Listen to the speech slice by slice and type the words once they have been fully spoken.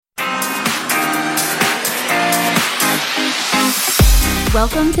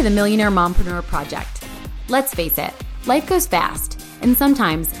Welcome to the Millionaire Mompreneur Project. Let's face it, life goes fast, and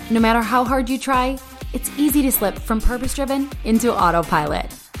sometimes, no matter how hard you try, it's easy to slip from purpose-driven into autopilot.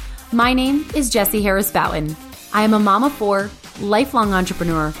 My name is Jessie Harris Boughton. I am a mom of four, lifelong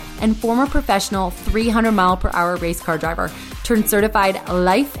entrepreneur, and former professional 300-mile-per-hour race car driver turned certified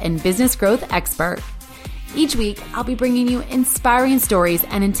life and business growth expert. Each week, I'll be bringing you inspiring stories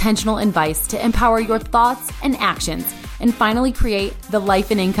and intentional advice to empower your thoughts and actions and finally create the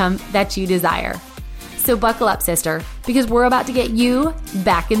life and income that you desire. So buckle up, sister, because we're about to get you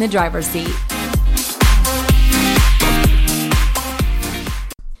back in the driver's seat.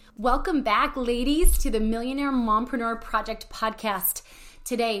 Welcome back, ladies, to the Millionaire Mompreneur Project podcast.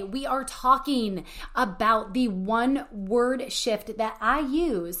 Today, we are talking about the one word shift that I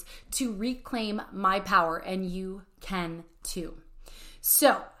use to reclaim my power, and you can too.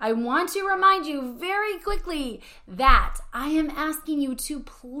 So, I want to remind you very quickly that I am asking you to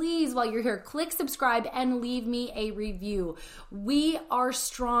please, while you're here, click subscribe and leave me a review. We are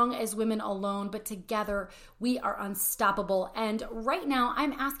strong as women alone, but together we are unstoppable. And right now,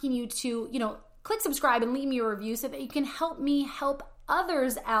 I'm asking you to, click subscribe and leave me a review so that you can help me help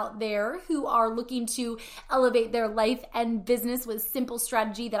others out there who are looking to elevate their life and business with simple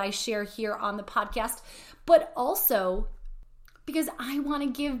strategy that I share here on the podcast, but also because I want to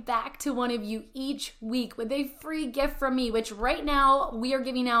give back to one of you each week with a free gift from me, which right now we are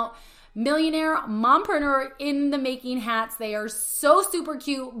giving out Millionaire Mompreneur in the Making hats. They are so super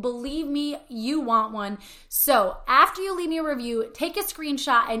cute. Believe me, you want one. So after you leave me a review, take a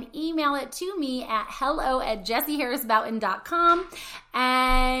screenshot and email it to me at hello@jessieharrisboughton.com,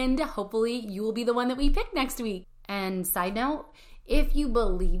 and hopefully you will be the one that we pick next week. And side note, if you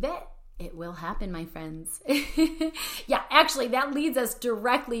believe it, it will happen, my friends. Yeah, actually, that leads us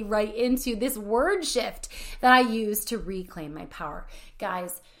directly right into this word shift that I use to reclaim my power.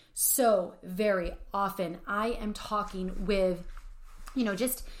 Guys, so very often I am talking with,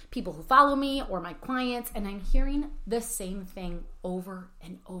 just people who follow me or my clients, and I'm hearing the same thing over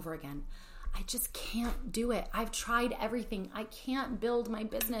and over again. I just can't do it. I've tried everything. I can't build my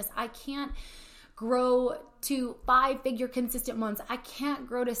business. I can't grow to 5-figure consistent months. I can't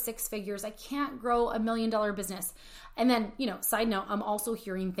grow to 6 figures. I can't grow $1 million business. And then, side note, I'm also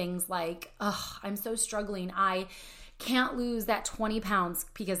hearing things like, I'm so struggling. I can't lose that 20 pounds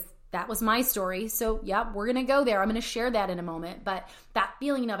because that was my story. So yeah, we're going to go there. I'm going to share that in a moment. But that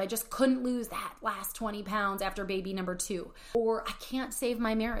feeling of I just couldn't lose that last 20 pounds after baby number 2. Or I can't save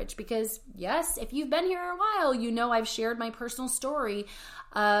my marriage because yes, if you've been here a while, I've shared my personal story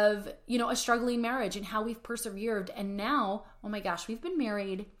of, a struggling marriage and how we've persevered. And now, oh my gosh, we've been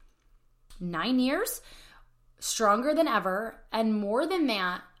married 9 years, stronger than ever. And more than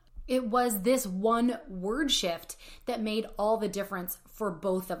that, it was this one word shift that made all the difference for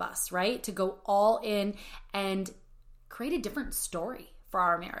both of us, right? To go all in and create a different story for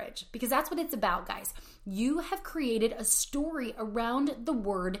our marriage, because that's what it's about, guys. You have created a story around the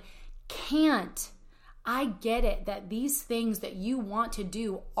word can't. I get it that these things that you want to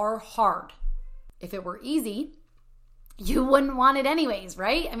do are hard. If it were easy, you wouldn't want it anyways,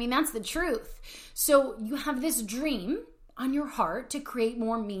 right? I mean, that's the truth. So you have this dream on your heart to create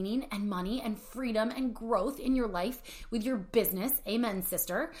more meaning and money and freedom and growth in your life with your business. Amen,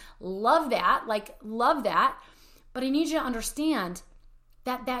 sister. Love that. Love that. But I need you to understand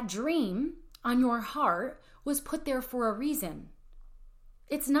that that dream on your heart was put there for a reason.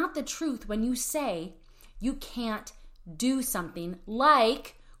 It's not the truth when you say you can't do something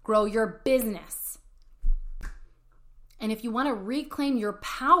like grow your business. And if you want to reclaim your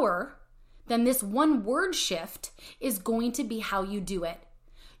power, then this one word shift is going to be how you do it.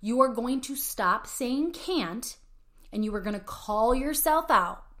 You are going to stop saying can't, and you are going to call yourself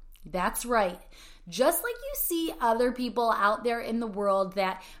out. That's right. Just like you see other people out there in the world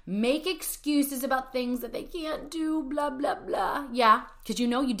that make excuses about things that they can't do, blah, blah, blah. Yeah, because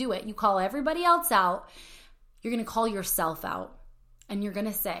you do it. You call everybody else out. You're going to call yourself out, and you're going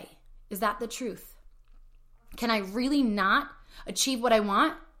to say, is that the truth? Can I really not achieve what I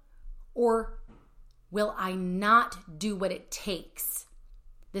want? Or will I not do what it takes?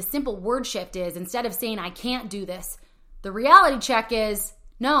 The simple word shift is, instead of saying I can't do this, the reality check is,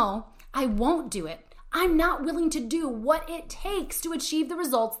 no, I won't do it. I'm not willing to do what it takes to achieve the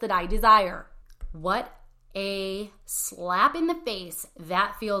results that I desire. What a slap in the face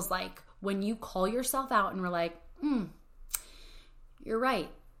that feels like when you call yourself out and we're like, you're right.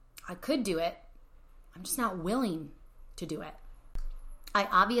 I could do it. I'm just not willing to do it. I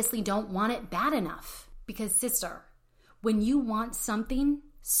obviously don't want it bad enough. Because sister, when you want something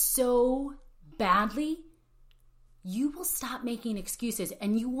so badly, you will stop making excuses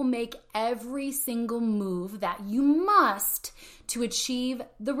and you will make every single move that you must to achieve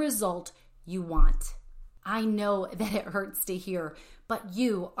the result you want. I know that it hurts to hear, but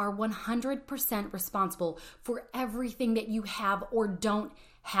you are 100% responsible for everything that you have or don't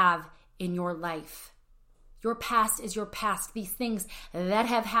have in your life. Your past is your past. These things that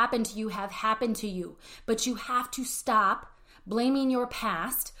have happened to you, but you have to stop blaming your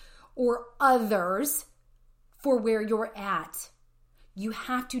past or others for where you're at. You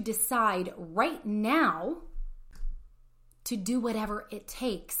have to decide right now to do whatever it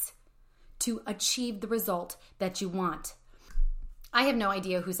takes to achieve the result that you want. I have no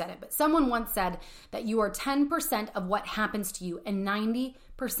idea who said it, but someone once said that you are 10% of what happens to you and 90%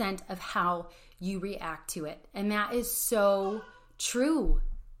 of how you react to it. And that is so true.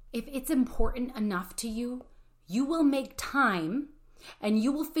 If it's important enough to you, you will make time and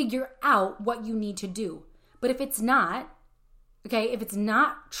you will figure out what you need to do. But if it's not, if it's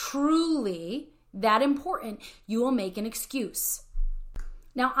not truly that important, you will make an excuse.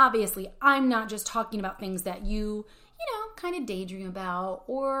 Now, obviously, I'm not just talking about things that you kind of daydream about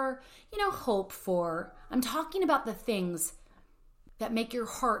or, hope for. I'm talking about the things that make your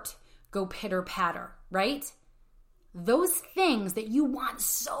heart go pitter patter, right? Those things that you want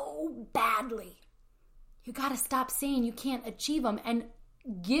so badly. You got to stop saying you can't achieve them and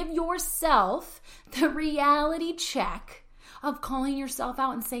give yourself the reality check of calling yourself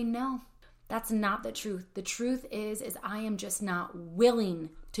out and say, no, that's not the truth. The truth is I am just not willing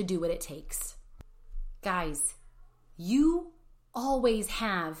to do what it takes. Guys, you always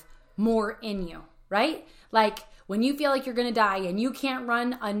have more in you, right? Like when you feel like you're going to die and you can't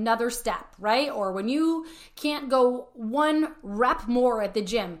run another step, right? Or when you can't go one rep more at the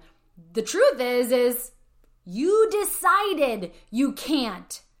gym. The truth is you decided you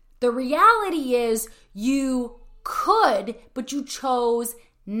can't. The reality is you could, but you chose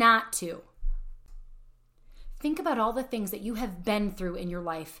not to. Think about all the things that you have been through in your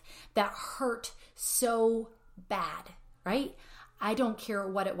life that hurt so bad, right? I don't care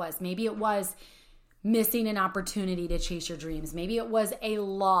what it was. Maybe it was missing an opportunity to chase your dreams. Maybe it was a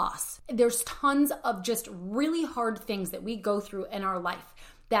loss. There's tons of just really hard things that we go through in our life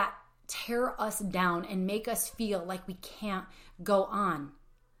that tear us down and make us feel like we can't go on.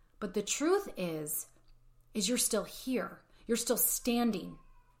 But the truth is you're still here. You're still standing.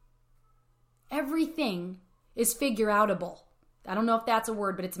 Everything is figure-outable. I don't know if that's a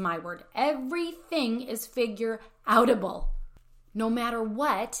word, but it's my word. Everything is figure-outable. No matter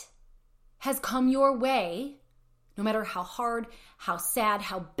what has come your way, no matter how hard, how sad,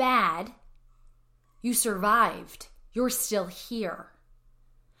 how bad, you survived. You're still here.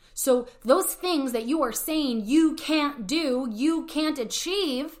 So those things that you are saying you can't do, you can't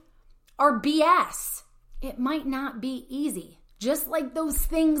achieve, are BS. It might not be easy. Just like those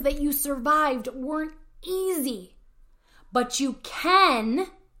things that you survived weren't easy. But you can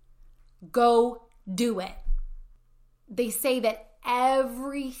go do it. They say that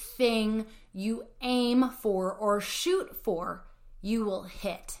everything you aim for or shoot for, you will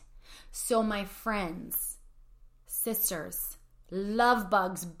hit. So my friends, sisters, love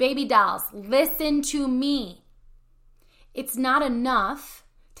bugs, baby dolls, listen to me. It's not enough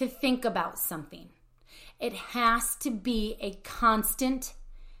to think about something. It has to be a constant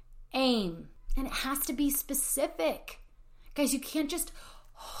aim, and it has to be specific. Guys, you can't just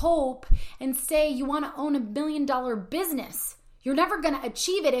hope and say you want to own $1 million business. You're never going to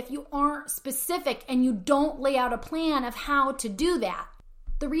achieve it if you aren't specific and you don't lay out a plan of how to do that.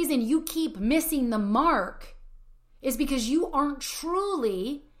 The reason you keep missing the mark is because you aren't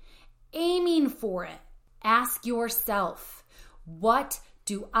truly aiming for it. Ask yourself, what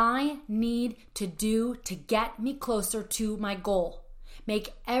do I need to do to get me closer to my goal?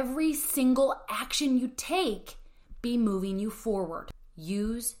 Make every single action you take be moving you forward.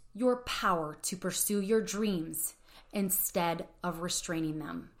 Use your power to pursue your dreams instead of restraining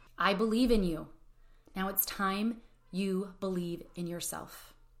them. I believe in you. Now it's time you believe in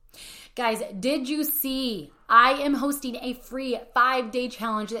yourself. Guys, did you see I am hosting a free 5-day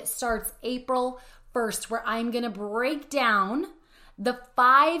challenge that starts April 1st, where I'm going to break down the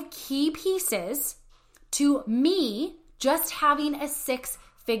 5 key pieces to me just having a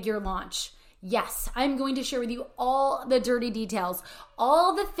 6-figure launch. Yes, I'm going to share with you all the dirty details,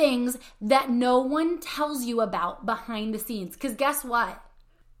 all the things that no one tells you about behind the scenes. Because guess what?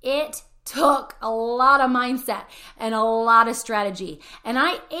 It took a lot of mindset and a lot of strategy. And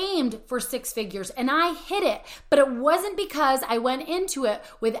I aimed for 6 figures and I hit it. But it wasn't because I went into it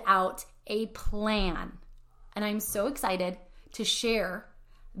without a plan. And I'm so excited to share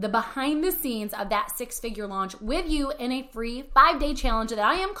the behind the scenes of that 6-figure launch with you in a free 5-day challenge that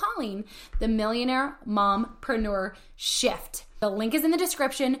I am calling the Millionaire Mompreneur Shift. The link is in the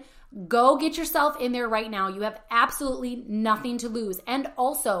description. Go get yourself in there right now. You have absolutely nothing to lose. And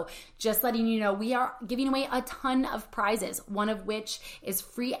also, just letting you know, we are giving away a ton of prizes, one of which is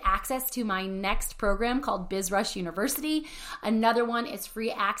free access to my next program called BizRush University. Another one is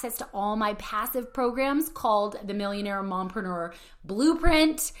free access to all my passive programs called the Millionaire Mompreneur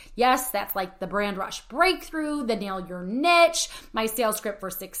Blueprint. Yes, that's like the Brand Rush Breakthrough, the Nail Your Niche, my Sales Script for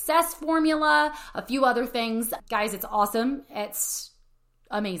Success formula, a few other things. Guys, it's awesome. It's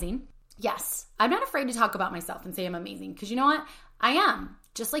amazing. Yes, I'm not afraid to talk about myself and say I'm amazing because you know what? I am,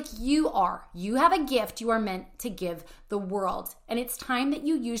 just like you are. You have a gift you are meant to give the world. And it's time that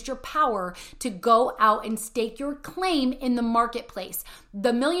you used your power to go out and stake your claim in the marketplace.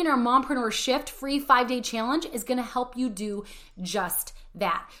 The Millionaire Mompreneur Shift free 5-day challenge is going to help you do just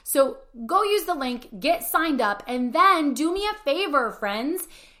that. So go use the link, get signed up, and then do me a favor, friends.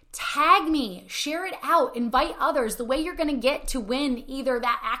 Tag me, share it out, invite others. The way you're going to get to win either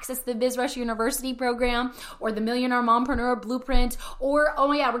that access to the BizRush University program or the Millionaire Mompreneur Blueprint, or,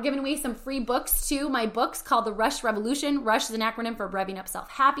 oh yeah, we're giving away some free books too. My book's called The Rush Revolution. Rush is an acronym for Revving Up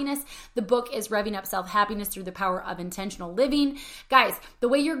Self-Happiness. The book is Revving Up Self-Happiness Through the Power of Intentional Living. Guys, the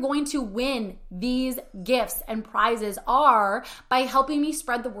way you're going to win these gifts and prizes are by helping me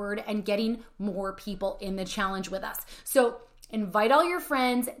spread the word and getting more people in the challenge with us. So invite all your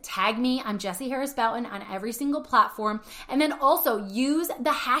friends, tag me, I'm Jessie Harris Bouton on every single platform, and then also use the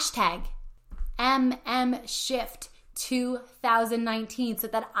hashtag MMShift2019 so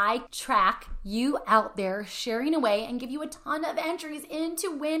that I track you out there sharing away and give you a ton of entries in to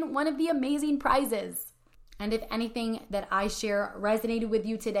win one of the amazing prizes. And if anything that I share resonated with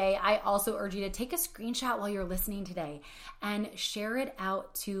you today, I also urge you to take a screenshot while you're listening today and share it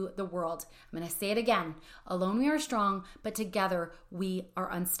out to the world. I'm going to say it again. Alone we are strong, but together we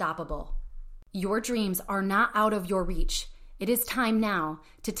are unstoppable. Your dreams are not out of your reach. It is time now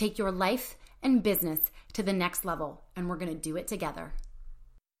to take your life and business to the next level, and we're going to do it together.